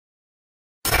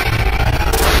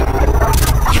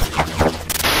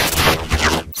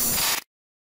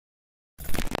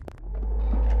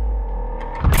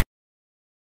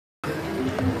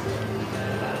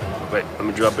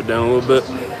me drop it down a little bit.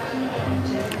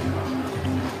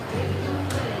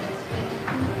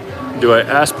 Do I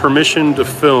ask permission to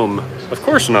film? Of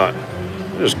course not.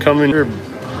 Just come in here,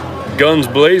 guns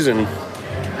blazing.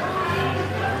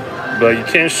 But you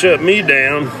can't shut me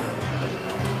down.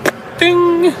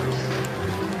 Ding!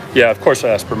 Yeah, of course I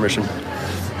ask permission.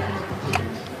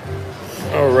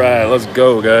 All right, let's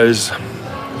go, guys.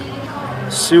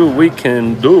 See what we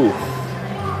can do.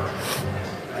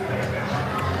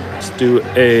 Let's do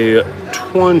a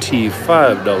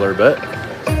 $25 bet.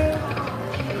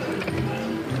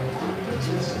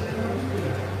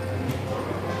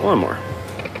 One more.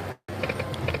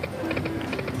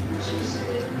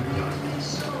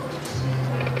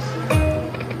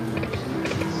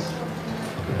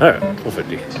 All right,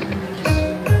 450.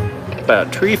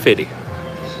 About 350.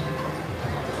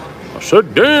 I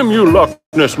said, damn you, Loch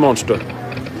Ness Monster.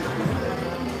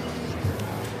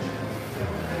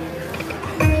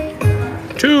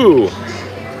 Two.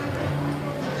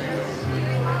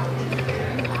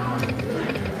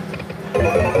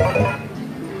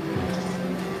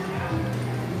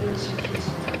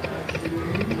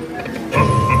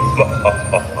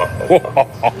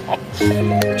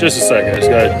 Just a sec, guys.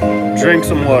 Gotta drink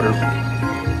some water.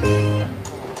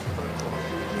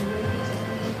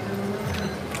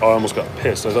 Oh, I almost got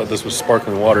pissed. I thought this was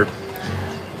sparkling water.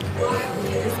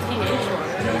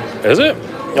 Is it?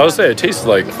 I was say it tastes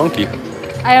like funky.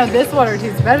 I know this water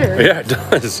tastes better. Yeah, it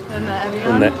does. Than the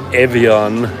Evian. Than the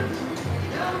Evian.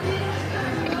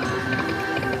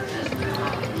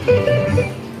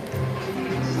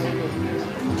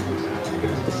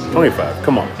 $25.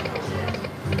 Come on.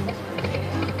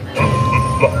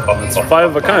 It's 5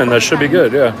 of a kind. That should be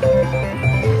good. Yeah.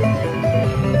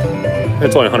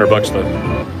 It's only $100 though.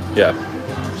 Yeah.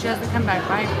 She has to come back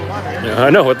by for water. Yeah, I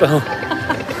know. What the hell?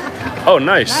 Oh,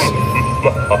 nice.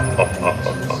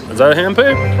 Is that a hand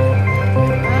pay?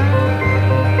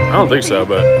 I don't think so,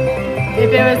 but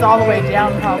if it was all the way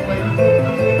down, probably.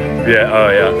 yeah. Oh,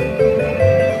 yeah.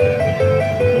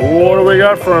 What do we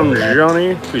got from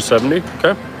Johnny? 270.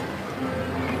 Okay.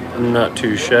 Not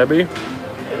too shabby.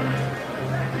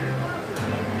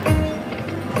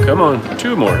 Come on,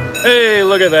 2 more. Hey,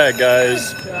 look at that,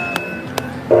 guys.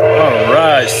 All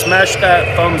right, smash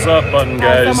that thumbs up button,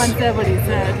 guys. Someone said what he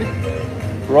said.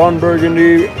 Ron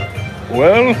Burgundy.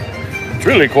 Well, it's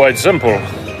really quite simple.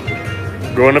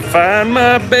 Gonna find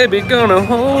my baby, gonna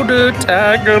hold her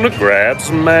tight, gonna grab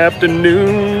some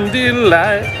afternoon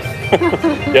delight.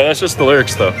 Yeah, that's just the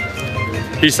lyrics, though.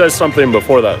 He says something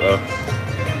before that, though.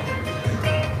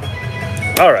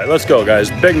 All right, let's go, guys.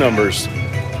 Big numbers.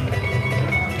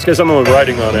 Let's get someone with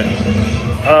writing on it.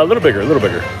 A little bigger, a little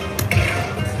bigger.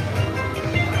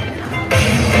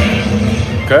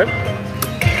 Okay.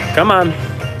 Come on.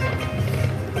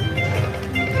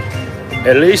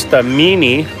 At least a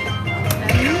mini.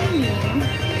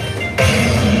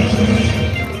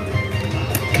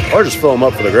 Or just fill them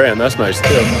up for the grand. That's nice,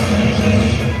 too.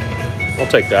 I'll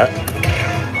take that.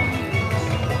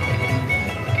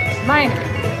 Minor.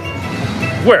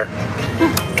 Where?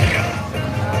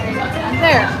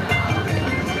 There.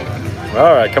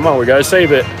 All right, come on. We got to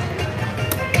save it.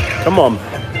 Come on.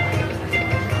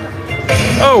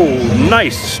 Oh,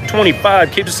 nice.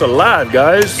 25. Keeps us alive,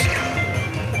 guys.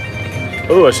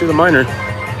 Oh, I see the minor.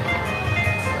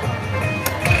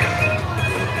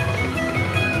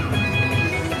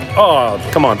 Oh,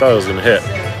 come on. Thought it was going to hit.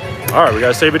 All right, we got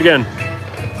to save it again.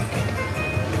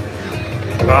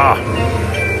 Ah.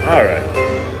 All right.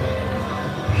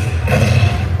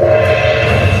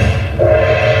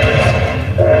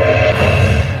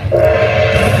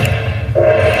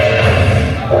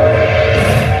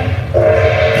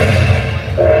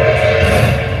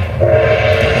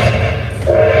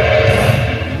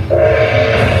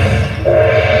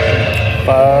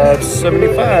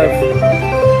 $5.75.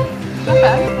 Not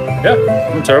bad. Yeah,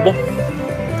 not terrible.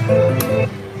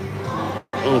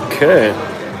 Okay.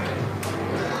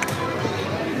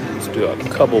 Let's do a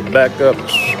couple backup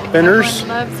spinners. Everyone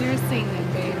loves your singing,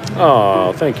 babe.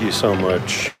 Oh, thank you so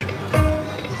much.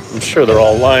 I'm sure they're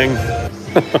all lying.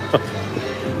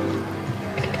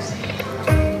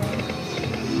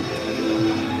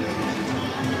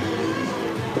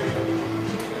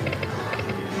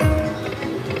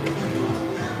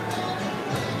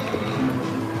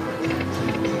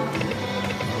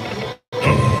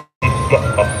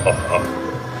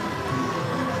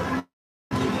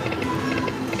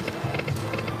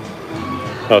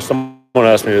 Someone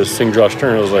asked me to sing Josh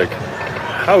Turner. I was like,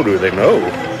 how do they know?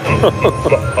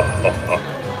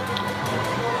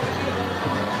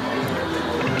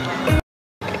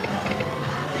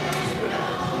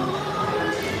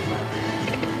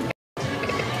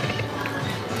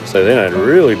 So then I'd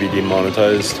really be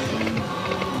demonetized.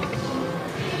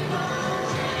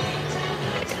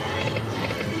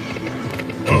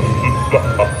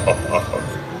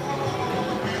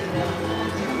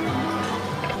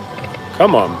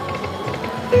 Come on.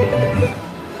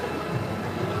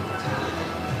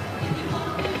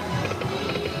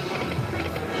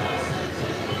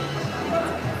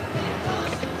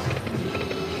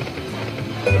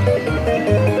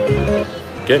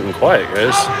 Getting quiet,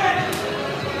 guys.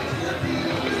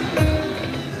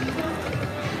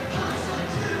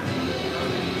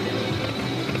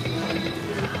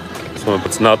 So if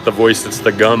it's not the voice, it's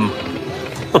the gum.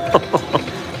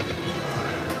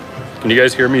 Can you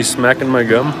guys hear me smacking my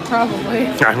gum? Probably.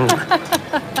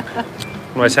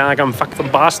 Do I sound like I'm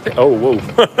fucking Boston? Oh, whoa.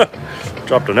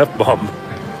 Dropped an F-bomb.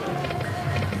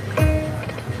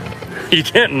 You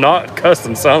can't not cuss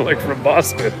and sound like from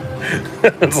Boston.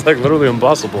 It's like literally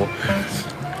impossible.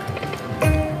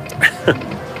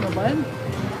 What?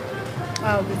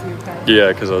 Oh, because you cut. Yeah,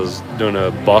 because I was doing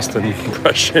a Boston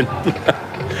impression.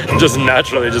 Just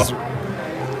naturally, just...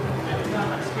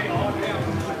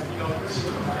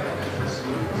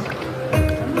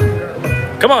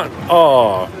 Come on!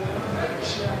 Oh.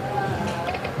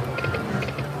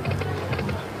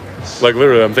 Like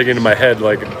literally, I'm thinking in my head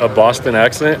like a Boston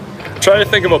accent. Try to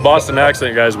think of a Boston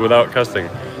accent, guys, without cussing.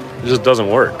 It just doesn't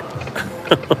work.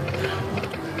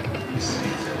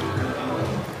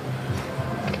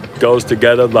 Goes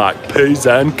together like peas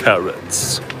and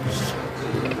carrots.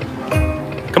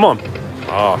 Come on.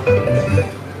 Ah.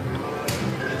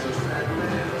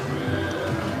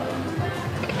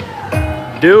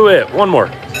 Do it. One more.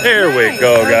 There we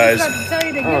go, guys.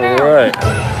 All right.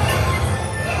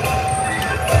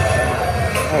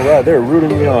 All right, they're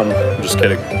rooting me on. I'm just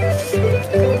kidding.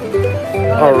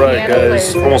 All right,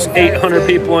 guys. Almost 800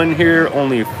 people in here.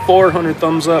 Only 400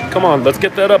 thumbs up. Come on, let's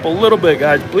get that up a little bit,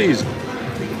 guys, please.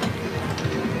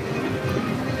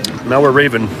 Now we're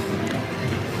raving.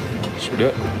 Should we do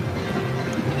it?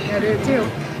 Yeah, do it too.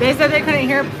 They said they couldn't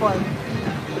hear it before.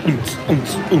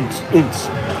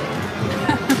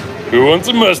 Who wants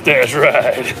a mustache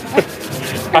ride?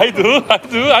 I do.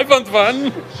 I want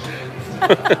one.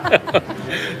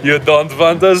 You don't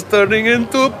want us turning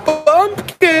into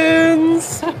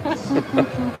pumpkins.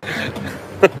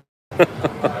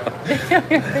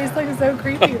 Your face looks so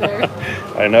creepy there.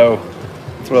 I know.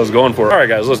 That's what I was going for. All right,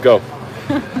 guys, let's go.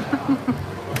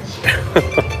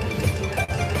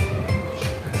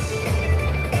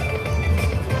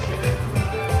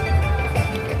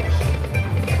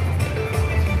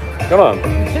 Come on.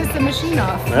 Piss the machine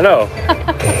off. I know.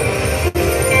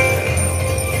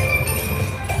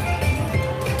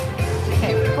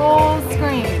 Okay, full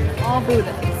screen. All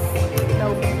Buddhas.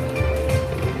 Nope.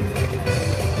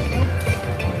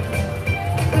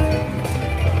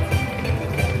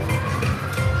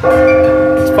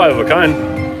 It's 5 of a kind.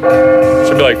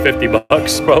 Should be like 50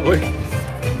 bucks, probably.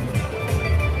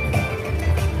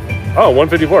 Oh,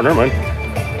 154. Never mind.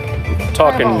 I'm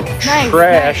talking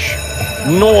trash.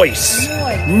 Nice.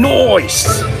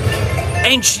 Nice.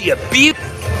 Ain't she a beep?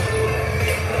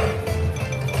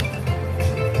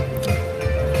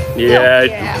 Yeah,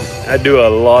 I do a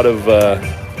lot of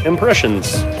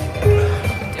impressions.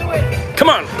 Do it. Come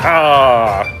on.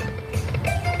 Ah.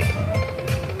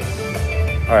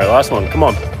 All right, last one. Come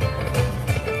on.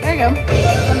 There you go.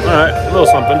 All right, a little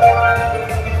something.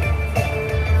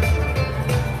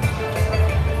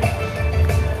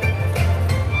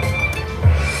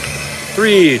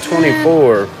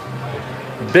 $3.24.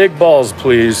 Big balls,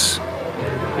 please.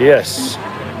 Yes.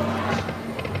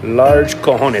 Large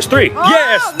cojones. 3. Oh,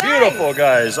 Yes, nice. beautiful,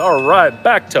 guys. All right,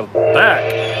 back to back.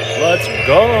 Let's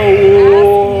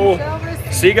go.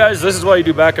 See, guys, this is why you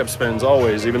do backup spins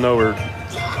always, even though we're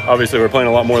playing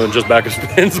a lot more than just backup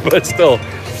spins, but still.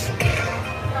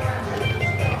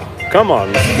 Come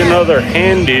on, let's get another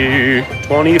handy.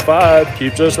 25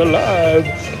 keeps us alive.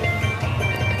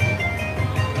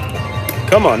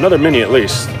 Come on, another mini at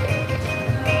least.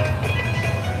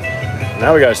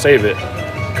 Now we gotta save it.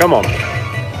 Come on.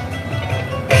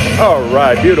 All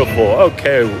right, beautiful.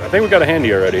 Okay, I think we got a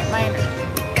handy already. Minor.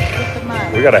 Get the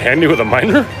minor. We got a handy with a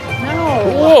minor?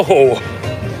 No. Whoa. I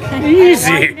want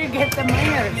Easy. you to get the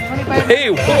minor. It's 25. Hey,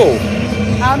 whoa.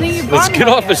 I don't think you've Let's gotten get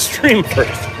one off the yet. stream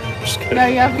first. Just kidding. No,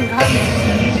 you haven't gotten it.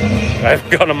 I haven't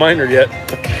got a minor yet.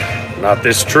 Not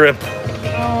this trip.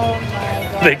 Oh my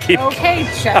god. They keep- Okay,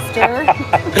 Chester.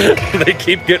 They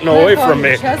keep getting away from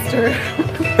me. Chester.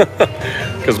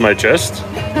 Because my chest?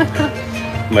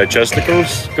 My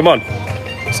chesticles? Come on.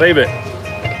 Save it.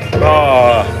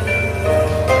 Ah.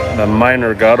 The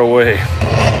minor got away.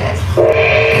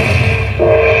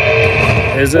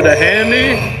 Is it a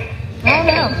handy? I don't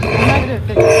know. I'm not good at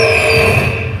 50.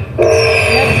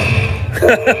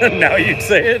 Yep. Now you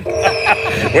say it.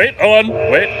 Wait, hold on.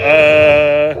 Wait.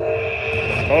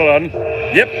 Hold on.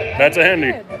 Yep, that's a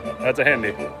handy. That's a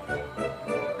handy.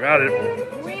 Got it.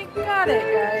 We got it,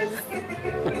 guys.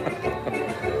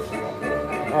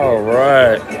 All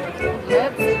right.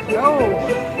 Let's go.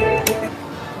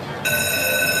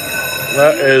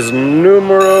 That is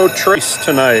numero tres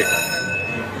tonight.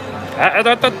 Yeah,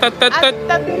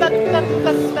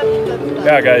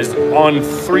 guys, on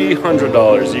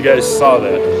 $300. You guys saw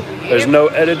that. There's no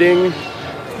editing,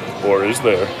 or is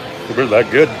there? We're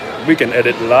that good. We can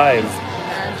edit live.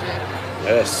 Magic.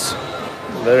 Yes,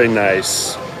 very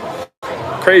nice.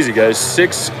 Crazy, guys.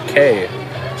 6K.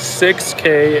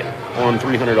 6K on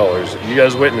 $300. You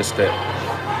guys witnessed it.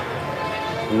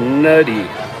 Nutty.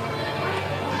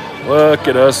 Look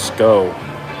at us go.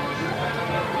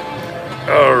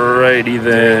 Alrighty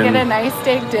then. Get a nice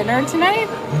steak dinner tonight?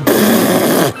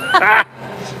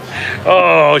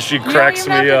 Oh, she cracks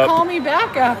me you don't even have up. to call me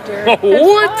back after. Oh, It's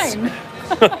what?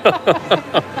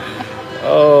 fine.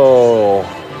 Oh,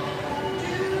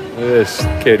 this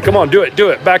kid. Come on, do it. Do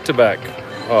it. Back to back.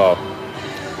 Oh.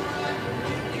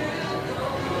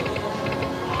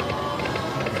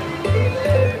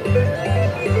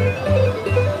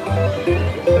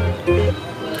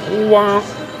 Wow.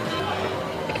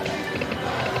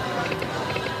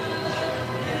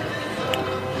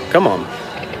 Come on.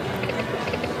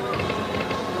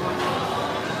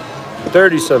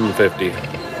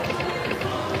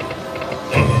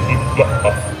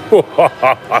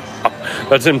 $37.50.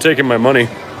 That's him taking my money.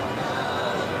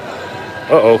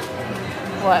 Uh-oh.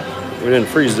 What? We didn't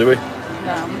freeze, did we? No.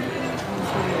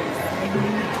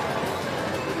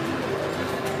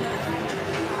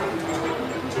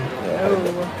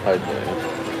 I did.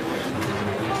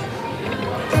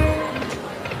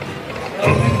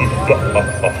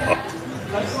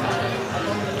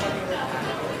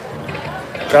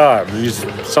 God, these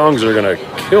songs are gonna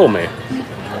kill me.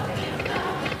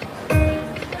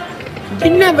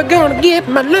 You're never gonna get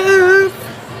my love.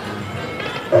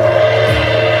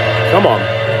 Come on.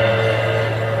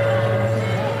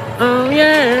 Oh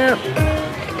yeah.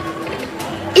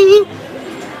 Ooh.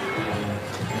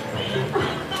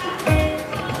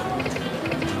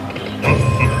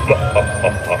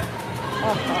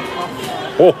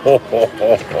 Ho, ho, ho,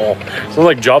 ho, ho. Sounds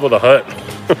like Jabba the Hutt.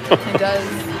 It does.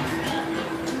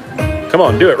 Come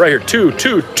on, do it right here. Two.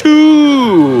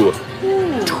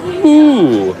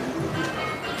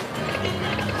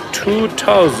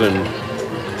 2,000.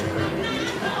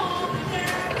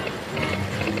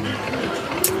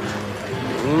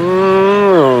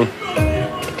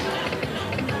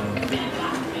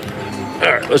 All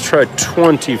right, let's try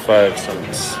 25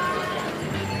 cents.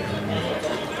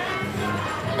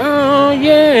 Oh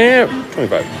yeah,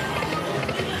 25.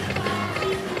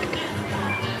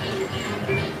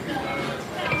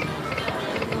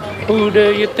 Who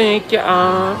do you think you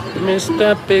are,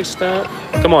 Mr. Big Stuff?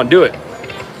 Come on, do it.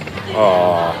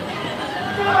 Aw.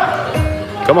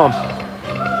 Come on.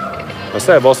 I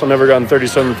say I've also never gotten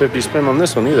 $37.50 spin on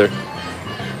this one either.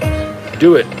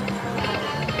 Do it.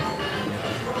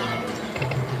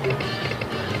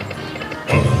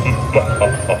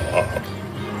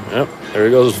 Yep, there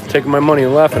he goes, taking my money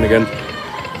and laughing again.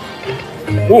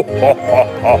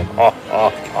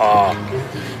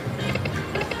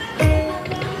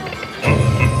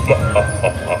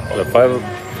 The five of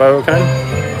kind?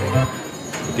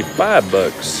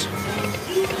 $55.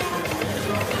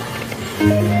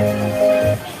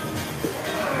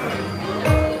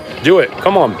 Do it,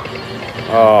 come on.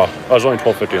 Oh, I was only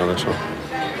 $12.50 on this one.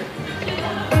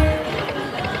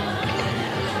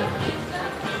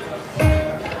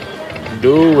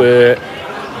 Do it.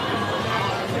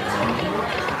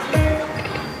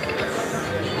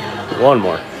 One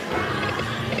more.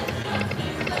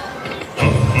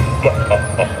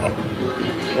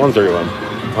 $131.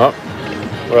 Oh,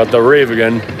 we're at the rave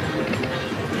again.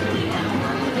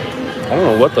 I don't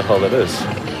know what the hell that is.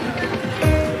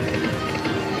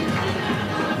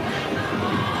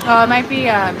 Oh, it might be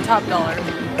top dollar.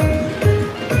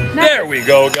 Nice. There we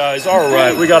go, guys. All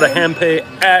right, we got a hand pay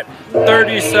at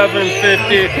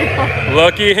 $37.50.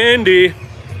 Lucky handy.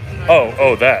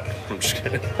 Oh, that. I'm just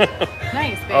kidding.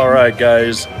 Nice, babe. All right,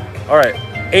 guys. All right,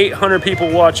 800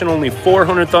 people watching, only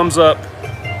 400 thumbs up.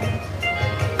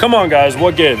 Come on, guys,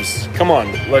 what gives? Come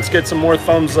on, let's get some more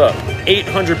thumbs up.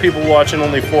 800 people watching,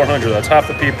 only 400. That's half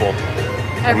the people.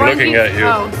 I'm looking at you.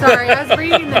 Oh, sorry, I was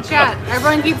reading the chat.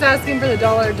 Everyone keeps asking for the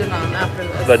dollar denom after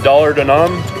this. The dollar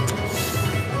denom?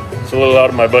 It's a little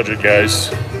out of my budget, guys.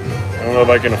 I don't know if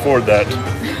I can afford that.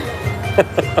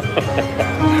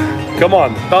 Come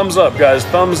on, thumbs up, guys,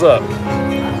 thumbs up.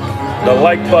 The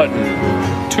like button,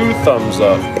 2 thumbs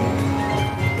up.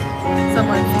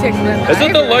 Someone's tickling my Is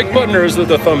it the like button or is it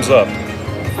the thumbs up?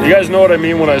 You guys know what I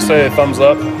mean when I say thumbs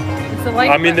up? It's the like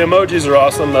I mean, the emojis are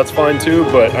awesome, that's fine too,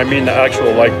 but I mean the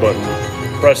actual like button.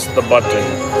 Press the button.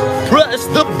 Press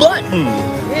the button!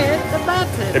 Hit the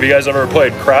button. Have you guys ever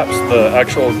played Craps, the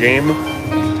actual game?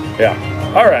 Yeah.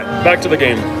 All right, back to the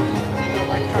game.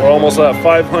 We're almost at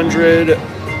 500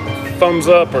 thumbs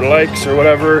up or likes or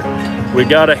whatever. We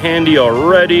got a handy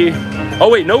already. Oh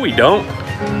wait, no we don't.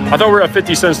 I thought we were at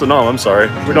 50 cents to nom, I'm sorry.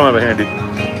 We don't have a handy.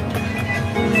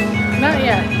 Not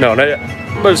yet. No, not yet,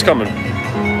 but it's coming.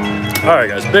 All right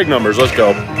guys, big numbers, let's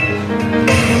go.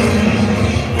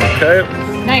 Okay.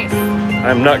 Nice.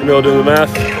 I'm not gonna be able to do the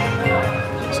math.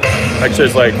 Actually,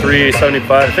 it's like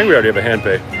 375. I think we already have a hand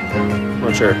pay. I'm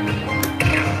not sure.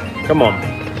 Come on.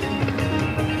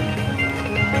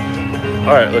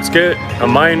 All right, let's get a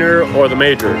minor or the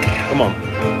major. Come on.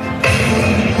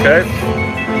 Okay.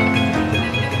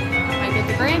 I get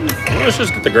the grand. Well, let's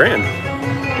just get the grand.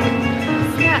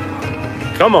 Yeah.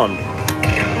 Come on.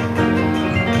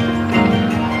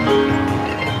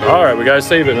 All right, we gotta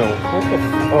save it now.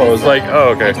 Oh, it's like, oh,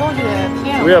 okay. I told you that.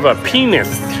 Yeah. We have a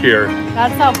penis here.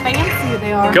 That's how fancy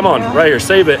they are. Come on, right here,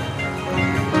 save it.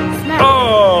 Snap.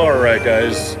 Oh, all right,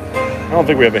 guys. I don't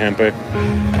think we have a hand pay.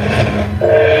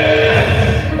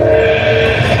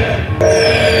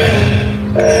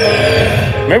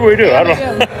 Maybe we do. Yeah, I don't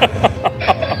know.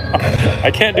 I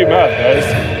can't do math, guys.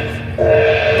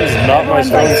 This is not my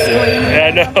strong suit. Yeah,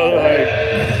 I know. Like,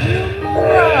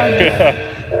 yeah.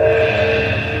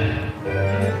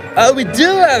 Oh, we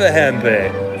do have a hand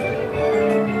pay.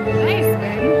 Nice,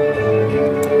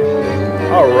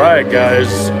 babe. All right,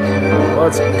 guys.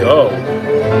 Let's go.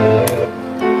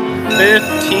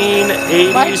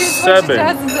 1587.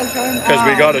 Because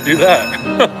we got to do that.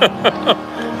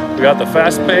 We got the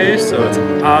fast pace, so it's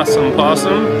awesome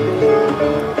possum.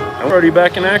 And we're already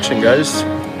back in action, guys.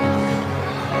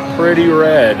 Pretty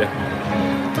rad.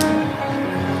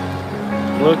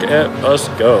 Look at us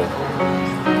go.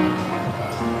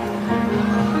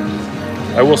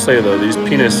 I will say though, these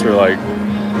penis are like,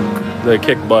 they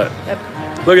kick butt. Yep.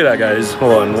 Look at that, guys.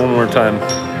 Hold on, one more time.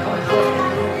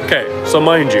 Okay, so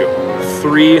mind you,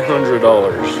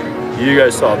 $300. You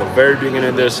guys saw the very beginning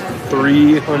of this,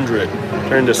 300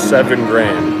 turned to 7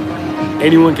 grand.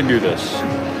 Anyone can do this.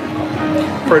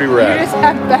 Pretty rad. You just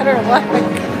have better luck.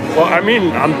 Well, I mean,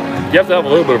 you have to have a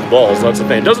little bit of balls. That's the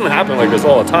thing. It doesn't happen like this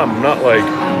all the time. I'm not like,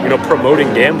 you know,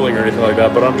 promoting gambling or anything like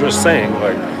that. But I'm just saying,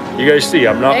 like, you guys see,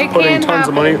 I'm not putting tons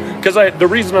of money because the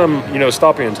reason I'm, you know,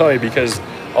 stopping and telling you because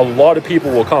a lot of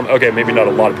people will comment. Okay, maybe not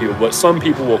a lot of people, but some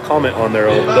people will comment on there.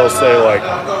 They'll say like,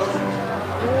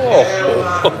 "Whoa,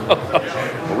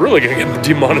 we're really gonna get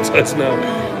demonetized now."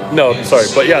 No, I'm sorry,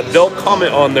 but yeah, they'll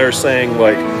comment on there saying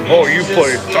like, "Oh, you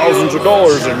play thousands of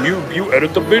dollars and you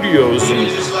edit the videos and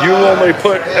you only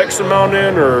put X amount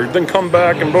in, or then come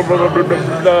back and blah blah blah blah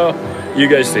blah blah." You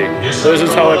guys see, this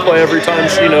is how I play every time.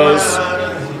 She knows.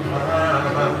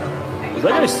 Is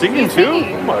that guy singing too?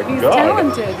 Oh my He's god!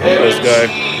 talented. Look at this guy.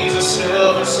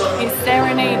 He's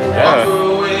serenading. Yeah.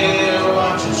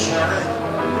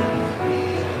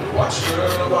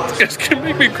 This can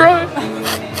make me cry.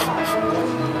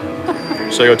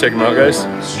 Should I go take him out, guys?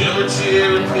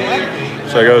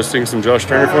 Should I go sing some Josh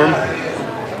Turner for him?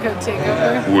 Go take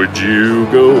over. Would you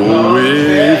go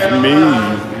with me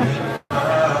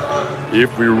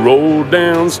if we roll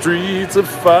down streets of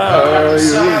fire?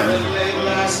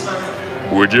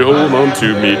 Would you hold on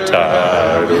to me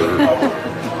tighter?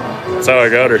 That's how I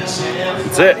got her.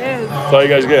 That's it. That's all you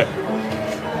guys get.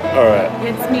 All right.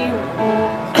 It's me.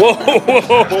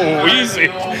 Whoa, easy.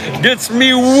 Gets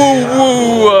me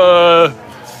woo.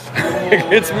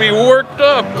 Gets me worked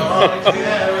up.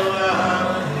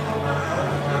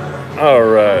 All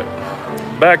right.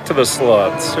 Back to the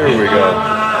slots. Here we go.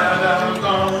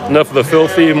 Enough of the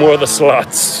filthy, more of the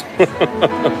slots.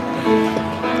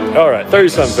 All right,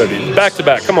 37.50. Back to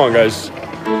back. Come on, guys.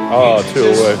 Oh, 2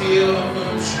 away.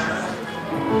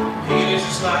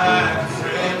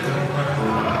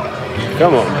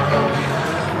 Come on.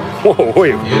 Whoa,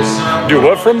 wait. Do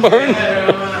what from behind?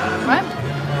 What?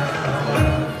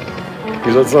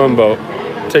 He said something about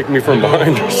take me from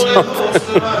behind or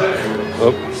something.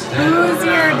 Oh. Who's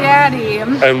your daddy?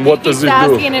 And what does he do?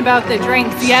 Asking about the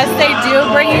drinks. Yes, they do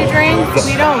bring you drinks.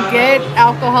 We don't get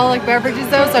alcoholic beverages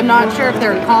though, so I'm not sure if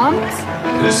they're comped.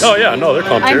 Oh yeah, no, they're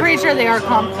comped I'm here. pretty sure they are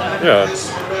comped though. Yeah.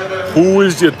 Who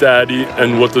is your daddy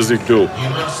and what does he do?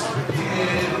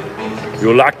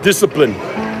 You lack discipline.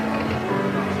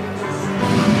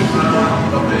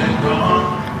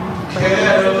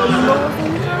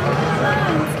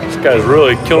 This guy's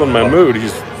really killing my mood.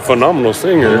 He's a phenomenal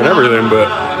singer and everything, but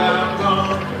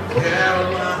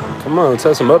come on, let's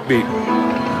have some upbeat.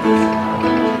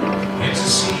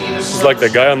 It's like the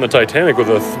guy on the Titanic with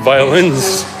the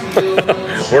violins.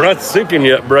 We're not sinking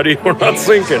yet, buddy. We're not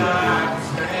sinking.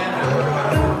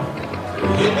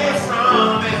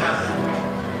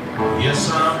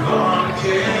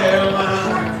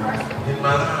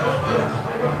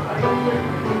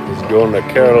 He's going to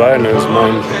Carolina's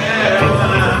mine.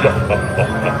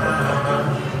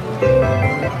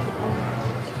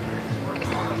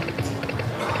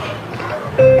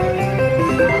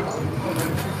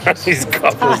 He's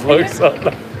got his looks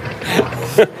on.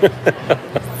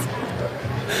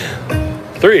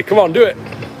 3, come on, do it.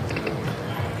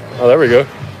 Oh, there we go.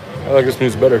 I like this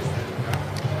news better.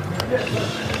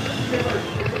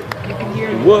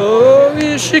 Whoa,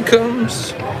 here she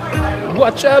comes.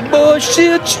 Watch out, boy,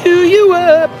 she'll chew you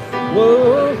up.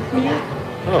 Whoa.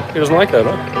 Oh, he doesn't like that,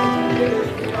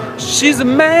 huh? She's a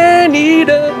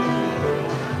man-eater.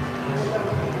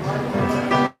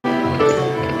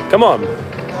 Come on.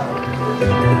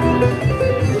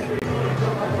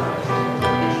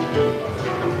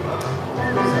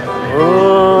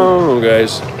 Oh,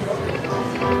 guys.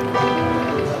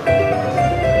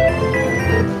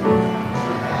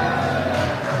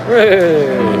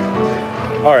 Hey.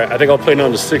 All right, I think I'll play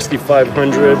down to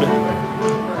 6,500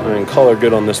 and call her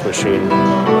good on this machine.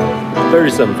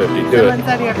 37.50. Do it. Someone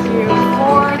said you have to do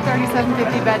 4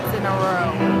 37.50 bets in a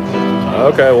row.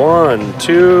 Okay, 1,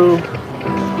 2,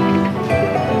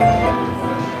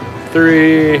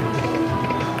 3,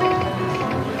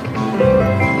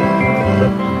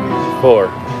 4. 4.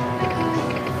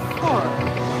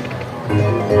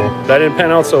 That didn't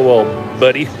pan out so well,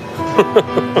 buddy.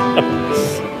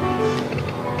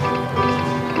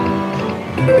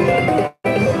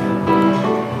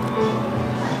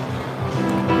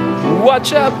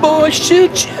 Watch out, boy, she'll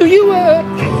chew you up.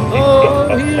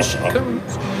 Oh, here she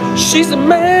comes. She's a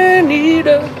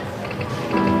man-eater.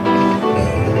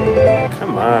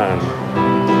 Come on.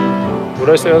 What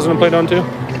did I say I was going to play down to?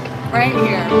 Right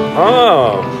here.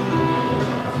 Oh.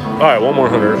 All right, one more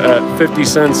 100 at 50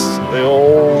 cents. The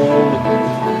old...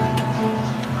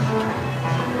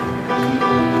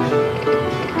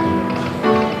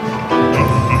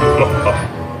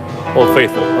 Old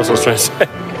Faithful. That's what I was trying to say.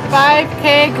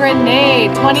 5K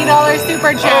grenade. $20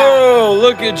 super chat. Oh,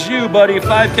 look at you, buddy.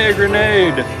 5K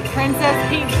grenade. Princess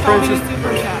Peach told me to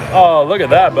super chat. Oh, look at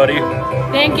that, buddy.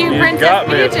 Thank you, You Princess got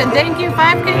me. Peach, and thank you,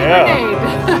 5K Yeah. grenade.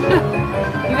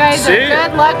 You guys See? are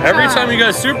good luck Every charms. time you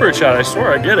guys super chat, I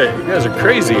swear I get it. You guys are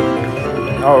crazy.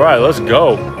 All right, let's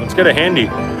go. Let's get a handy.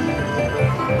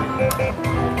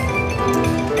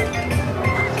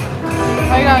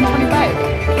 Oh, you got on 25.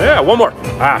 Yeah, one more.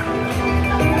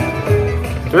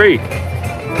 3.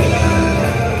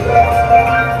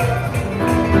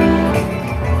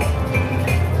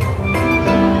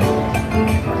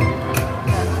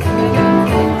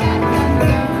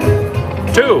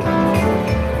 Two.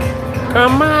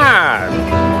 Come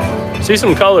on. See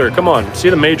some color. Come on. See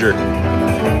the major. I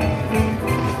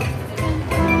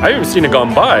haven't seen it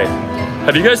gone by.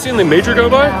 Have you guys seen the major go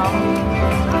by?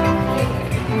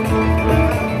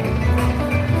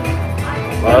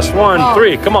 Last one. Oh.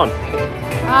 3. Come on.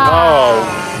 Oh,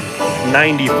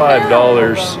 $95.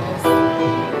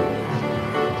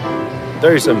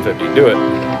 37.50. Do it.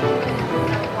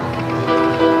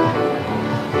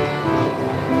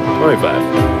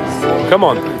 25. Come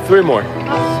on. 3 more.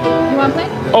 You want to play?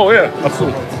 Oh yeah,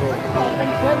 absolutely.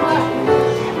 Good luck.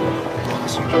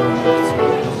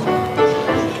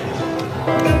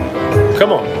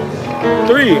 Come on.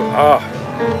 3.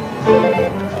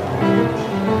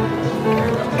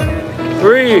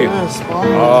 3.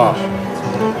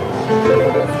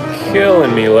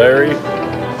 Killing me, Larry.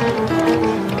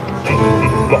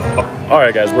 All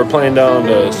right, guys, we're playing down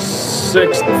to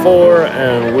 6-4,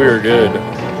 and we're good.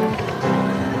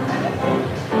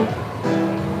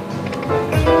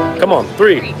 Come on,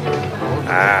 3.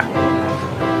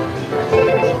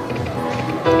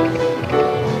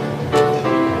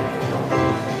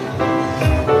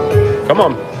 Come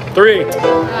on, 3.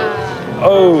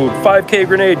 Oh, 5K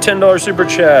grenade, $10 super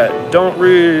chat. Don't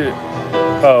read.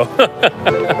 Oh.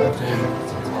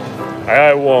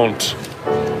 I won't.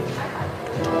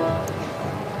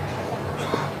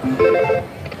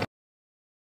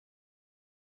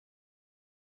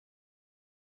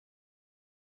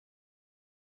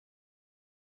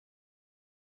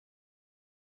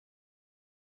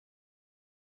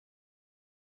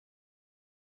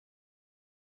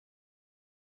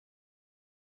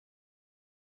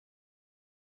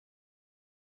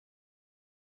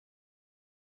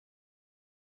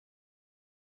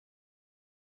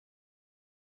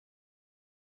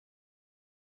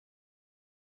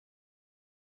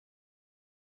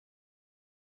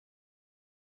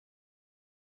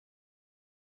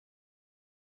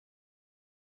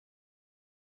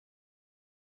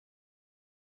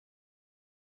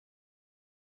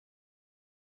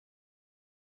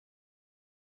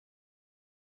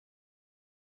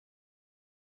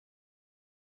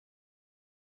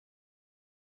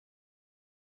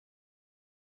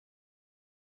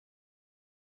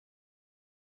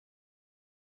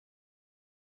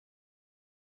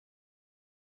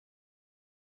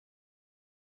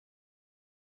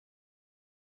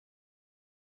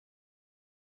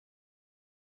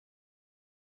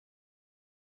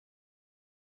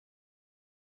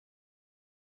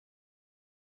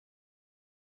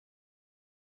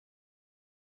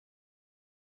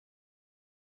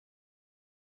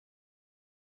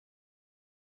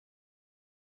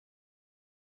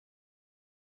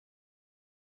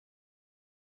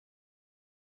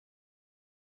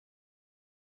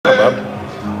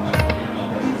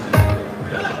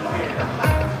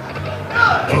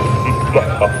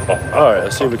 Alright,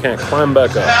 let's see if we can't climb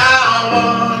back up.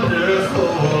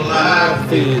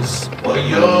 These.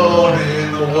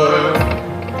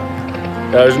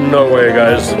 There's no way,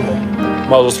 guys.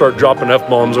 Might as well start dropping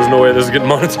F-bombs. There's no way this is getting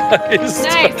monetized.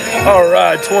 Nice.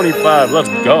 Alright, 25. Let's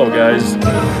go, guys.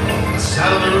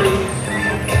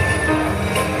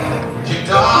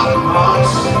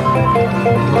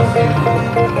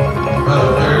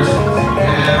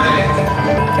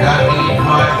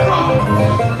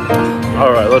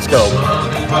 Alright, let's go. Full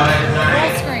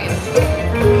screen.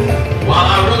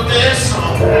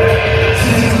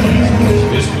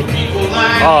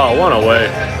 Oh, one away.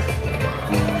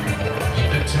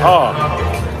 Oh. I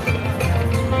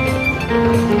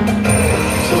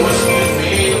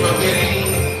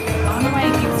don't know why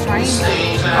he keeps trying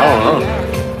that. I don't know.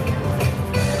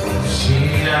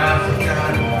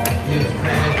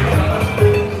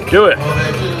 Do it.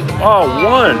 Oh,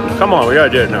 one. Come on, we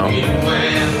gotta do it now.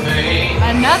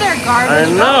 Another garbage. I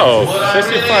know.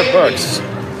 55 bucks.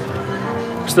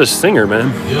 What's this singer,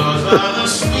 man?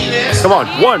 Come on,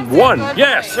 one.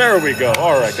 Yes, there we go.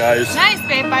 All right, guys. Nice,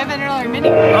 babe. $500 mini.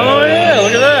 Oh yeah,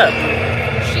 look at that.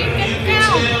 She can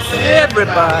count.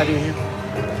 Everybody.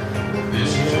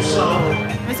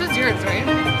 This was yours, right?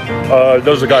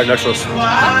 Those are the guy next to us.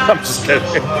 I'm just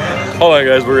kidding. Hold on,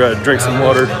 guys. We're gonna drink some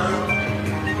water.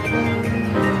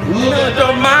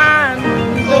 Don't mind.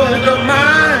 Don't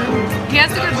mind. He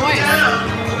has a good voice.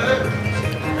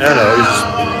 I know. He's just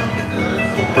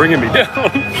bringing me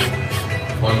down.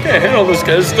 Can't handle this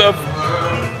kind of stuff.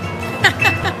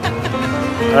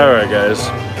 All right, guys.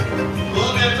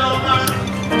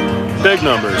 Big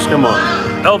numbers. Come on.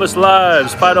 Elvis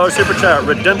Lives, $5 super chat,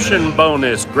 redemption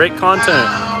bonus. Great content.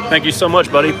 Thank you so much,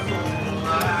 buddy.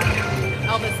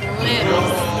 Elvis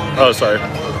lives. Oh, sorry.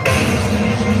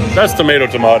 That's tomato.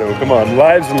 Come on.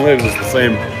 Lives and lives is the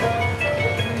same.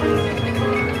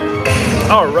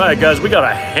 All right, guys. We got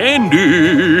a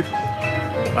handy.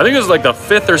 I think it's like the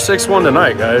 5th or 6th one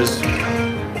tonight, guys.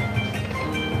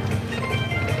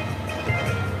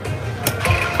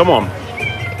 Come on.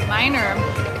 Minor.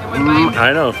 It went by.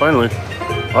 I know, finally.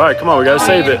 All right, come on. We got to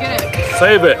save it.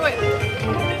 Save it.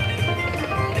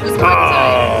 Just Oh,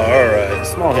 all right.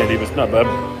 Small handy, but it's not bad.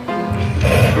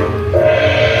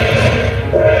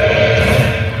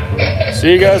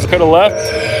 See, you guys, I could have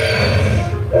left,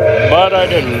 but I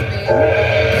didn't.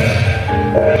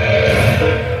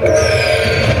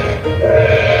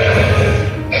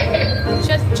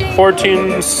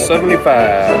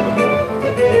 $14.75.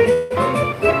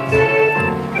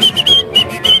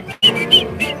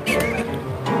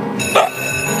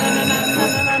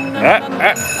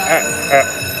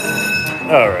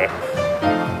 All right.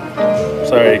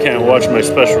 Sorry, you can't watch my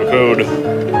special code.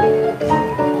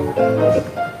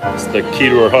 It's the key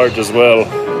to her heart as well.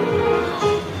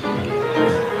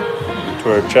 To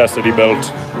her chastity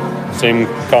belt. Same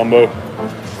combo.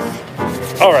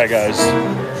 All right, guys.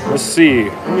 Let's see.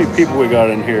 How many people we got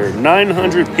in here?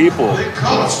 900 people.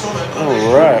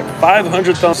 All right.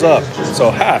 500 thumbs up.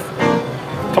 So half.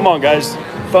 Come on, guys.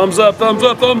 Thumbs up, thumbs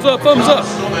up, thumbs up, thumbs up.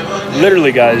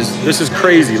 Literally, guys, this is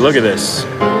crazy. Look at this.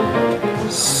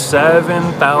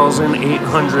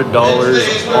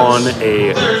 $7,800 on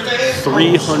a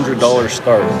 $300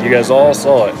 start. You guys all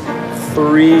saw it.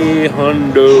 300.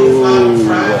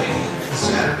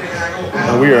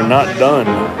 And we are not done.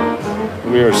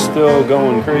 We are still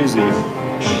going crazy.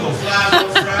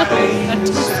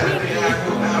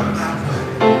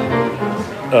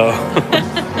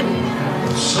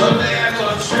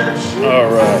 All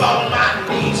right.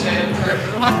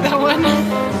 Lock that one.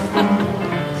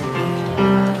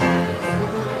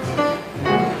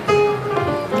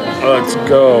 Let's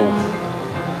go.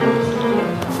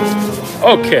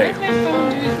 Okay. A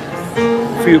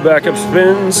few backup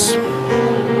spins.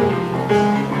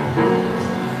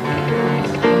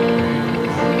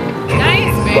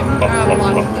 Nice, babe. I'll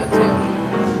block that too.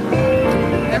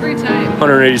 Every time.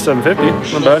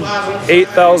 $187.50. Not bad.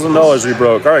 $8,000 we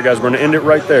broke. All right, guys, we're gonna end it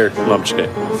right there. No, I'm just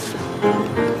kidding.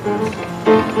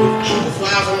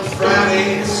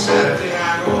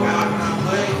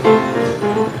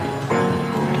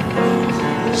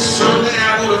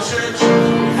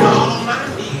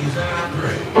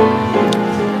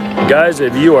 Guys,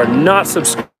 if you are not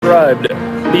subscribed,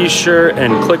 be sure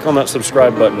and click on that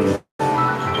subscribe button.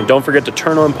 And don't forget to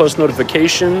turn on post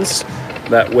notifications.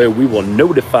 That way we will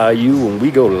notify you when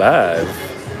we go live.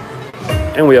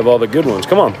 And we have all the good ones.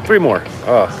 Come on, 3 more.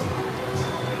 Oh.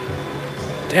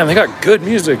 Damn, they got good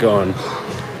music on.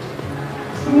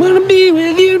 Wanna be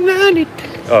with you 90.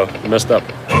 Oh, messed up.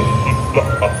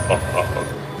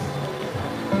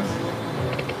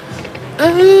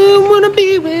 I wanna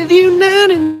be with you night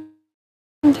and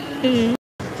day.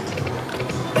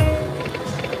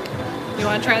 You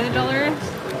want to try the dollar?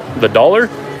 The dollar?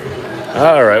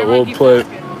 All right, we'll put.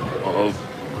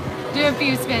 Do a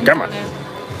few spins. Come on.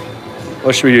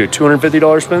 What should we do?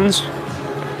 $250 spins?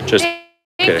 Just.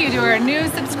 Thank you to our new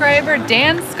subscriber,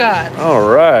 Dan Scott. All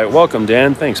right, welcome,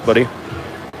 Dan. Thanks, buddy.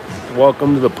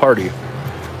 Welcome to the party.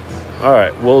 All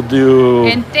right, we'll do.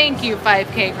 And thank you,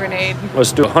 5K Grenade.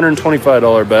 Let's do a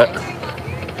 $125 bet.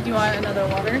 Do you want another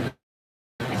water?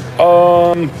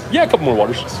 Yeah, a couple more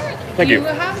waters. Thank you. Do you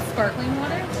have sparkling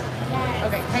water? Yes.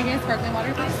 Okay, can I get sparkling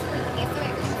water, please?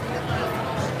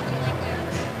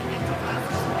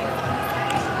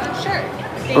 Sure.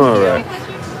 Thank All you. right.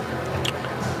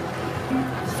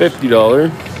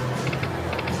 $50.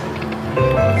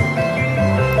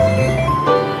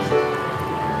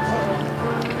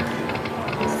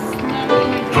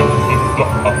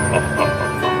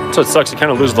 So it sucks. You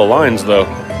kind of lose the lines, though.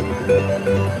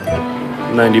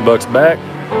 $90 back.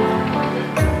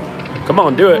 Come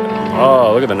on, do it.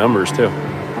 Oh, look at the numbers, too.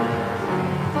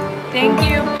 Thank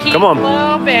you, Pete Come on.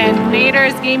 Globe and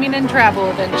Mater's Gaming and Travel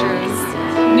Adventures.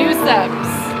 New subs.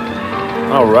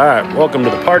 All right. Welcome to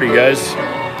the party, guys.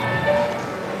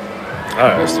 All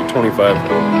right, let's do 25.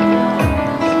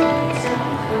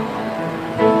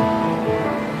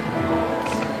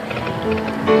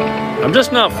 I'm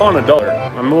just not fond of dollar.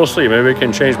 I mean, we'll see. Maybe I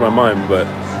can change my mind, but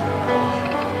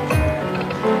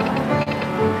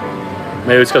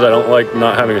maybe it's because I don't like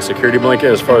not having a security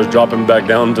blanket as far as dropping back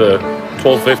down to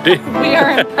 $12.50. We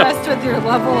are impressed with your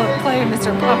level of play,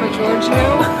 Mr. Papa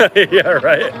Giorgio. Yeah,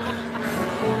 right.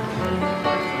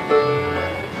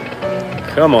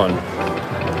 Come on.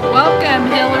 Welcome,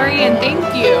 Hillary, and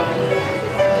thank you.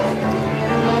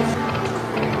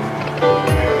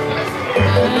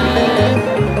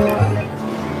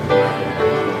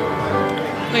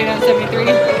 Wait on 73.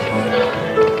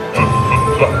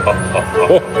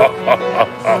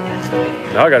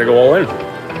 Now I gotta go all in.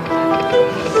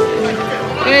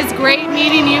 It was great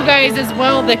meeting you guys as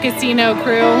well, the casino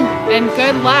crew, and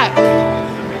good luck.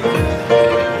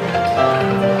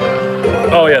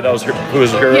 Oh yeah, that was who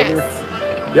was here earlier?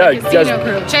 Yes. Yeah, The you casino guys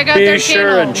crew. Check out be their sure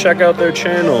channel. and check out their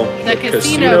channel. The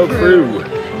Casino Crew.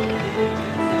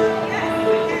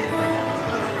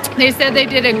 They said they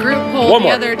did a group poll One the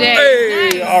more. other day.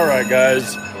 Hey, Nice. all right,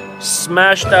 guys.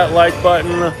 Smash that like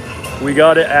button. We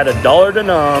got it at $1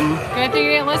 denom. Good thing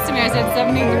you didn't listen to me. I said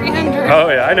 7,300. Oh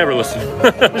yeah, I never listen.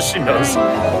 She knows.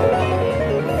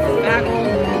 Bagel.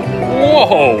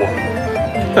 Whoa.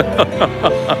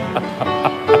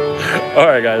 All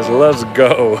right, guys, let's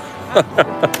go.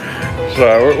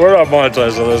 So we're not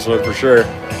monetizing this one for sure.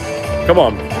 Come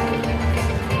on.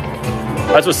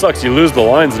 That's what sucks. You lose the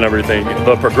lines and everything.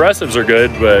 The progressives are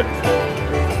good, but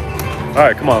all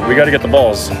right, come on. We got to get the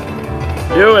balls.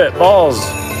 Do it, balls.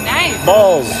 Nice.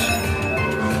 Balls.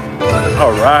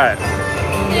 All right.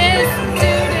 This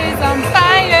dude is on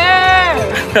fire.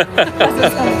 That's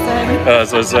what someone said.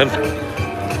 That's what I said.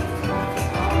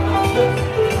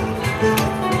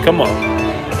 Come on.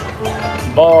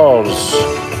 Balls.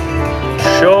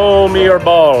 Show me your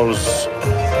balls.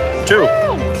 2.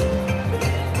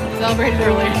 Celebrated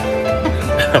early.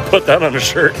 Put that on a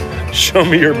shirt. Show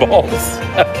me your balls.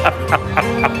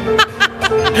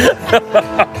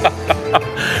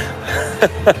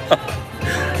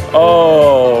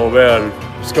 Oh man,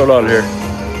 what's going on here?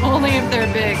 Only if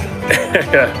they're big.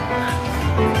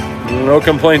 No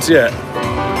complaints yet.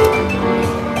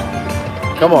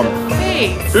 Come on.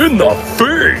 Face. In the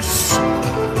face.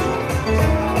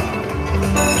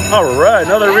 All right,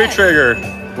 another retrigger.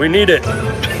 We need it.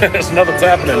 Nothing's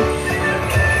happening.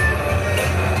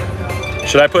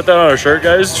 Should I put that on a shirt,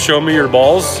 guys? Show me your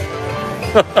balls.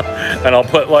 And I'll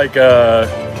put like I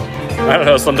don't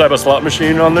know, some type of slot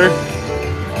machine on there.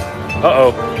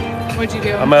 Uh-oh. What'd you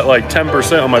do? I'm at like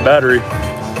 10% on my battery.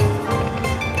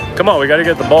 Come on, we gotta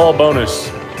get the ball bonus.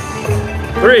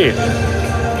 3.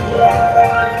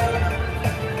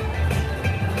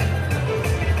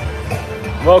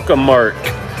 Welcome, Mark.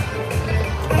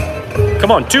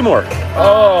 Come on, 2 more.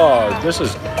 Oh, this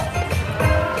is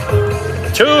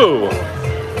 2.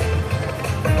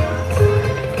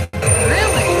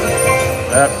 Really?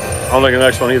 I don't think the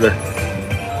next one either.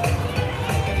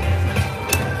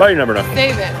 But you never know.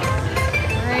 Save it.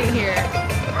 Right here.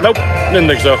 Nope, didn't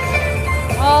think so.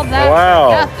 Well, that's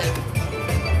Wow. nothing.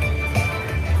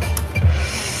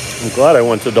 I'm glad I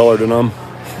went to $1 denom.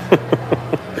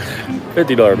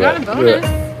 $50 Got a bet. bonus.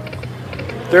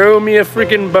 Throw me a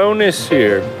freaking bonus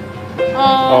here.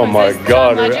 Oh is my this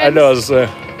god. John I know. Legend?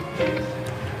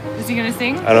 Is he gonna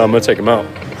sing? I know, I'm gonna take him out.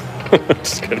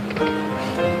 Just kidding. What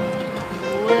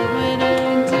would I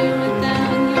do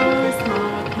without your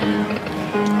smart mouth?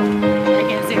 I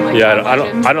can't sing like Yeah, that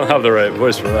I don't have the right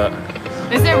voice for that.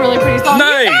 Is it a really pretty song?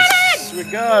 Nice! We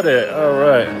got it. All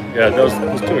right. Yeah, that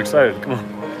was too excited. Come on.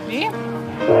 Me? No,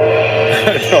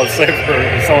 it's safe for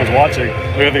if someone's watching.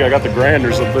 Maybe I think I got the grand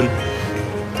or something.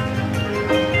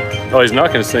 Oh, he's not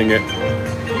gonna sing it. You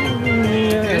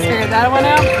just figured that one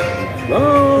out?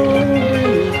 Oh.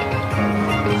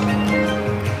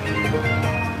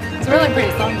 It's a really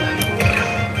pretty song though.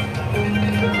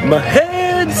 My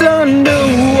head's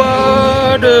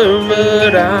underwater,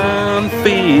 but I'm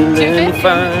feeling 250.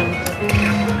 fine.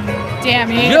 Damn,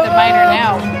 you need the minor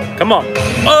now. Come on.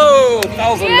 Oh,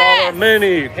 $1,000 Yes!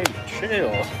 mini. Hey,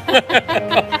 chill.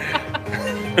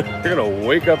 You're gonna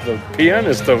wake up the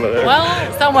pianist over there. Well,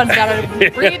 someone's got to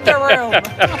read the room.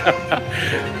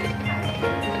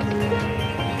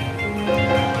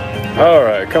 All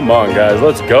right, come on, guys.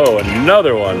 Let's go.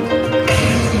 Another one.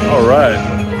 All right.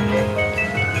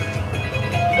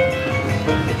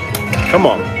 Come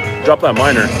on. Drop that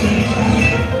minor.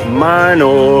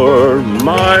 Minor,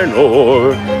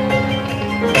 minor.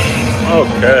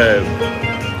 Okay.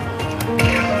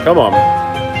 Come on.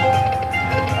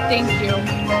 Thank you.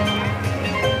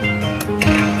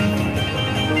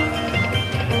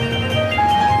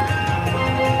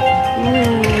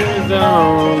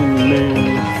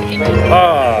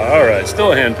 Ah, all right.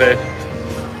 Still a hand pay.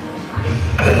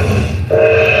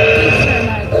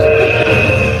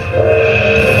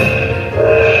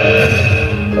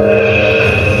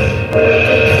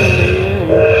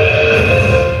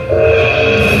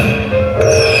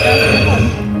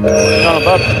 Not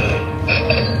bad.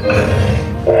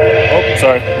 Oh,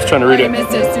 sorry. I was trying to read I it.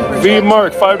 missed a super V chat.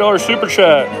 Mark, $5 super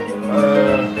chat.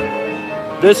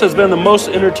 This has been the most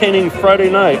entertaining Friday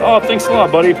night. Oh, thanks a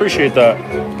lot, buddy. Appreciate that.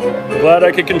 Glad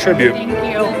I could contribute. Thank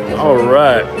you. All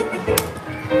right.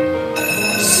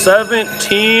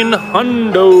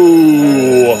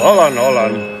 1,700. Hold on.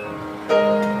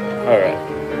 All right.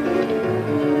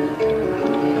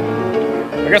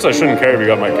 I guess I shouldn't care if you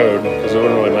got my code, because it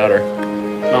wouldn't really matter.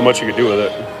 Not much you could do with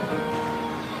it.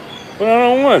 But I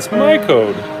don't want. It's my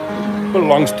code. It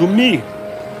belongs to me.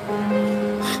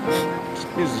 This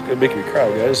music's gonna make me cry,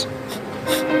 guys.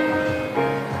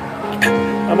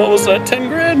 I'm almost at 10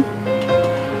 grand.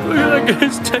 Look at that,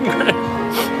 guys. 10 grand.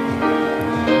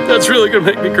 That's really gonna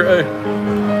make me cry.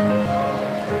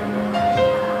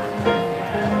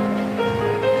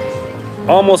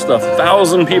 Almost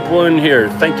 1,000 people in here.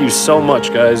 Thank you so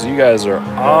much, guys. You guys are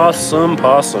awesome,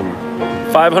 possum.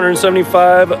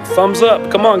 575 thumbs up.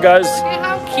 Come on, guys. Look at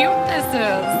how cute this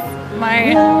is.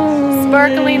 My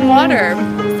sparkling water.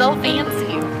 So fancy.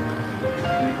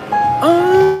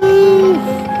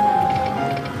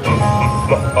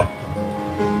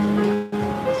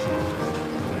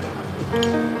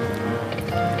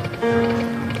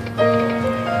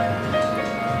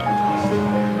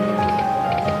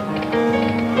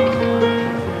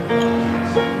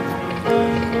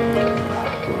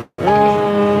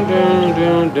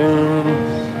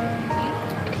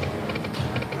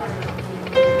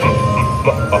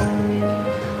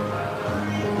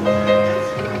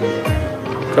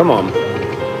 Come on.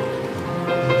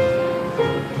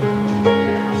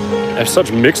 I have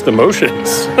such mixed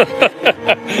emotions.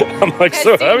 I'm like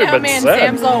so happy, but man, sad.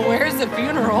 Sam's all, where's the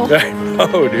funeral? I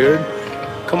know, dude.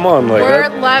 Come on, like We're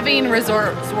that. loving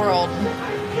Resorts World.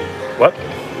 What?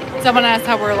 Someone asked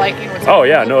how we're liking Resorts Oh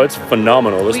yeah, World. no, it's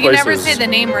phenomenal. This We can place never is. say the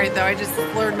name right though. I just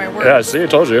slurred my words. Yeah, see, I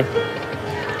told you.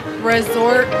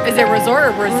 Resort. Is it resort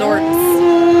or resorts?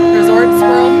 Resorts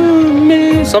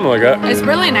World. Something like that. It's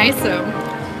really nice though.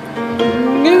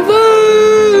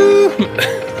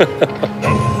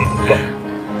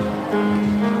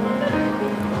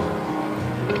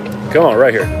 Come on,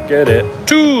 right here. Get it.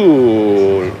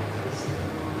 Two.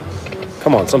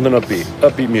 Come on, something upbeat.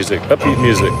 Upbeat music. Upbeat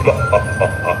music.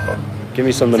 Give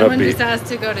me something Someone upbeat. just asked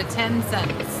to go to 10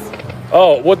 cents.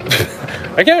 Oh, what?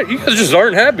 I can't. You guys just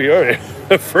aren't happy, are you?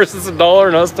 First it's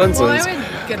 $1, now it's 10 Well, I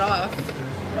cents. would get off.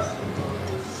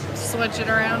 Switch it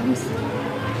around.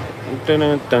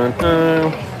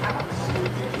 Dun-dun-dun-dun.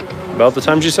 About the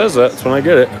time she says that, that's when I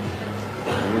get it.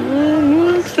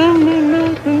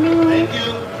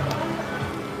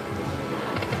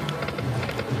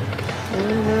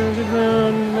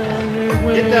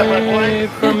 Get that, my boy.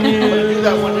 I'm gonna do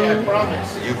that one day, I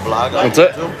promise. You vlog on What's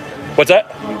that? YouTube? What's that?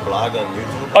 You vlog on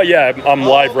YouTube? Oh yeah, I'm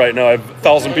live right now. I have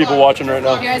 1,000 people watching right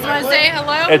now. You guys want to say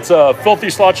hello? It's a Filthy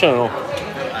Slot channel.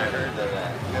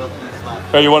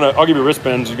 Hey, you wanna? I'll give you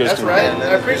wristbands. You guys That's can. right.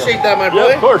 I appreciate that, my boy.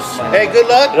 Yeah, of course. Hey, good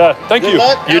luck. Yeah, thank Good you.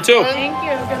 luck. You Have too. fun. Thank you.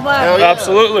 Good Good luck. Hell yeah.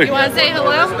 Absolutely. You want to say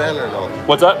hello? Wristband or no?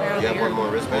 What's that? You have one more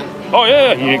wristband? Oh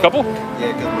yeah, you need a couple?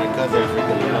 Yeah, because my cousin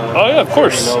freaking. Oh yeah, of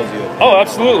course. He knows you. Oh,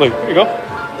 absolutely. Here you go.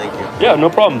 Thank you. Yeah,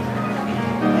 no problem.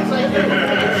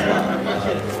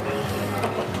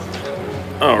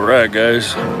 All right,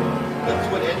 guys.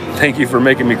 Thank you for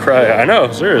making me cry. I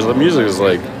know, serious. The music is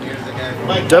like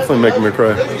definitely making me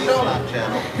cry.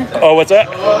 Oh, what's that?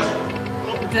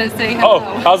 Just say hello.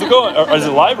 Oh, how's it going? Is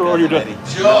it live or what are you doing?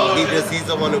 He's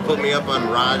the one who put me up on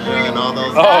Raja and all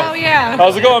those. Oh, yeah.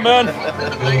 How's it going, man?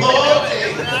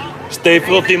 Stay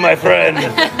filthy, my friend.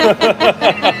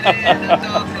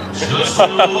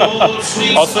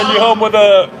 I'll send you home with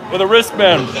a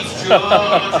wristband.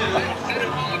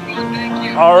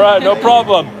 All right, no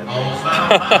problem.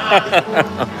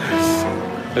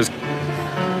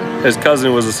 His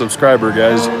cousin was a subscriber,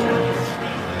 guys.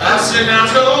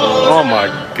 Oh my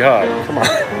God! Come on,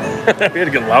 we had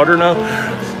to get louder now.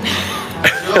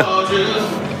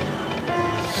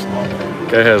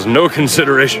 Guy has no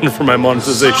consideration for my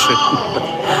monetization.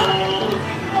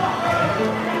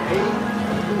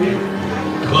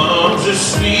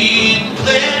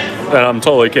 And I'm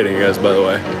totally kidding, you guys. By the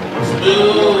way,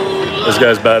 this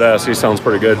guy's badass. He sounds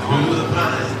pretty good.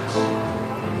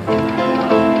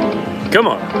 Come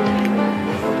on.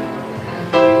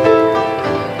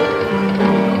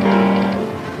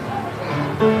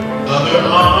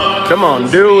 Come on,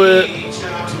 do it.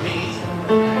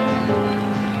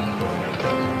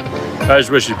 I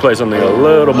just wish you'd play something a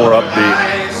little more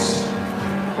upbeat.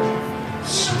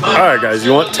 Alright guys,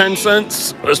 you want 10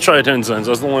 cents? Let's try 10 cents.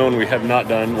 That's the only one we have not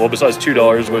done. Well, besides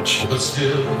 $2, which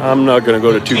I'm not going to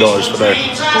go to $2 today.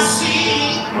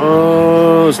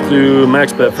 Let's do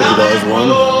max bet $50 one.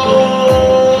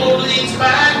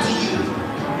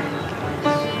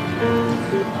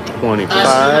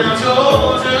 25.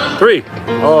 3.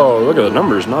 Oh, look at the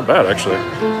numbers. Not bad, actually.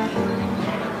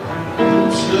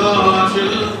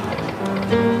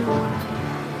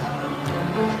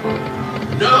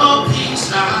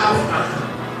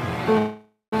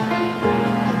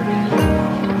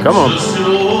 Come on.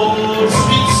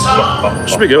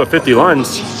 Should be good with 50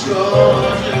 lines.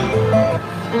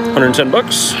 110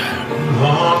 bucks.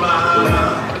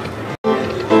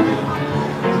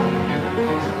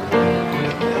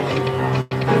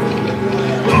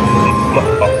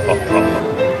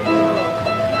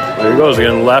 There he goes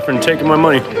again, laughing, taking my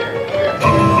money.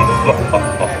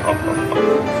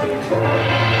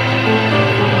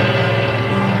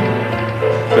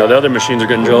 Now the other machines are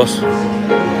getting jealous. Everyone's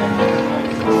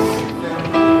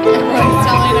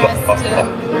telling us to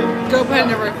go put in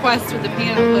a request with the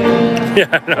piano player. Yeah,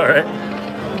 I know, right?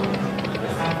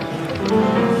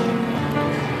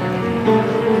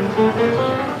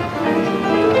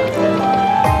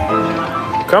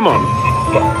 Come on.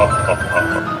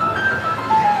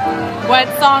 What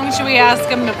song should we ask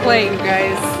him to play, you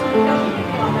guys?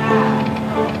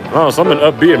 Oh, something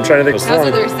upbeat. I'm trying to think of a That's what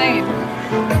song. they're saying.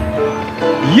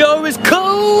 You're as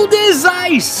cold as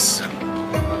ice,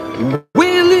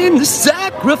 willing to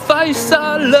sacrifice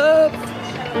our love.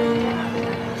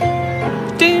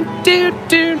 Dun, dun,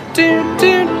 dun, dun,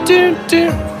 dun, dun,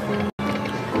 dun.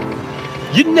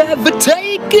 You never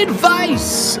take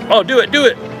advice. Oh, do it, do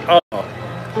it. Oh.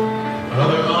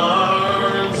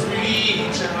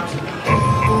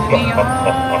 In the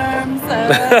arms of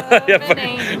an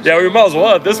angel. Yeah, we might as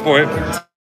well at this point.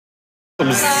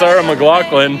 Some Sarah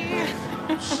McLachlan.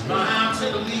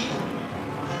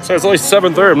 So it's only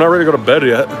 7:30. I'm not ready to go to bed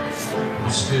yet.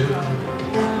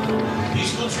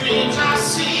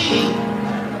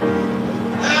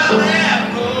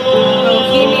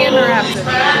 Bohemian Rhapsody.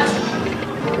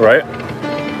 Right?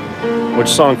 Which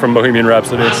song from Bohemian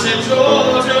Rhapsody?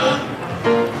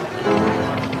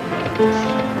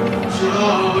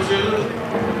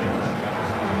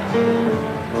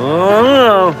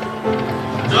 Oh,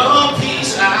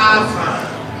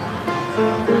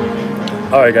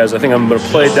 alright guys, I think I'm going to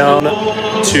play down to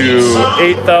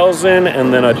 8,000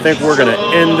 and then I think we're going to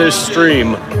end this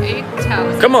stream.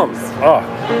 8,000. Come on. Oh.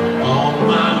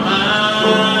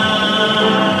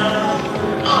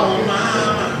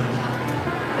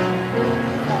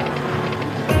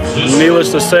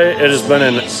 Needless to say, it has been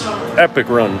an epic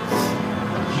run.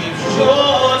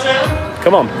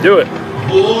 Come on, do it.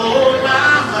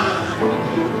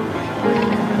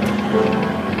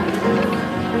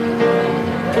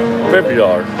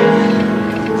 $50.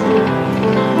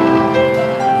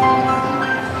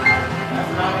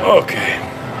 Okay.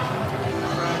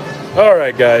 All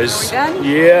right, guys. We're done?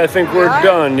 Yeah, I think we're are?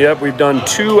 done. Yep, we've done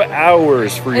 2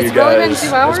 hours for you It's really guys. been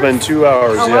 2 hours? It's been 2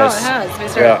 hours, Oh, yes. wow, it has. We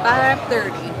started at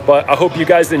 5:30. But I hope you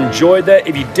guys enjoyed that.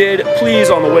 If you did, please,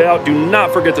 on the way out, do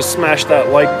not forget to smash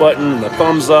that like button, the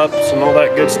thumbs ups, and all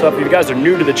that good stuff. If you guys are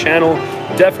new to the channel,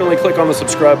 definitely click on the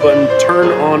subscribe button, turn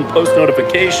on post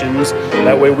notifications.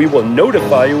 That way we will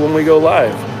notify you when we go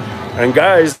live. And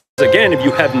guys, again, if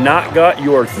you have not got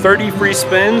your 30 free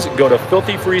spins, go to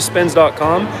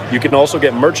filthyfreespins.com. You can also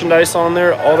get merchandise on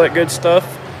there, all that good stuff.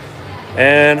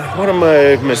 And what am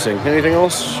I missing? Anything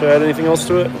else? Should I add anything else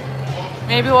to it?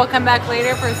 Maybe we'll come back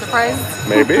later for a surprise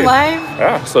Maybe. live.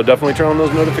 Yeah, so definitely turn on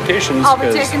those notifications. I'll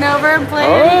be taking over and playing.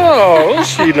 Oh, is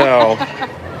she now?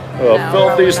 Well, No, filthy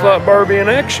probably slut not. Barbie in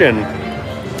action.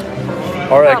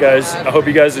 All right, Probably guys. not. I hope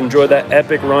you guys enjoyed that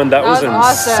epic run. That was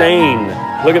awesome. insane.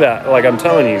 Look at that. Like I'm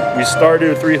telling you, we started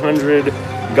at 300,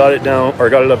 got it down, or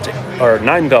got it up to, or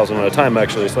 9,000 at a time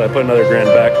actually. So I put another grand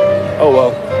back. Oh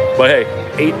well. But hey,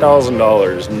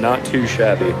 $8,000, not too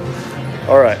shabby.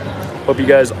 All right. Hope you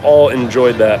guys all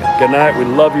enjoyed that. Good night. We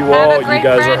love you Have a all. You great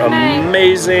guys are Friday night.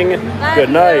 amazing. Love Good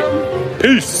night. you.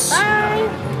 Peace. Bye.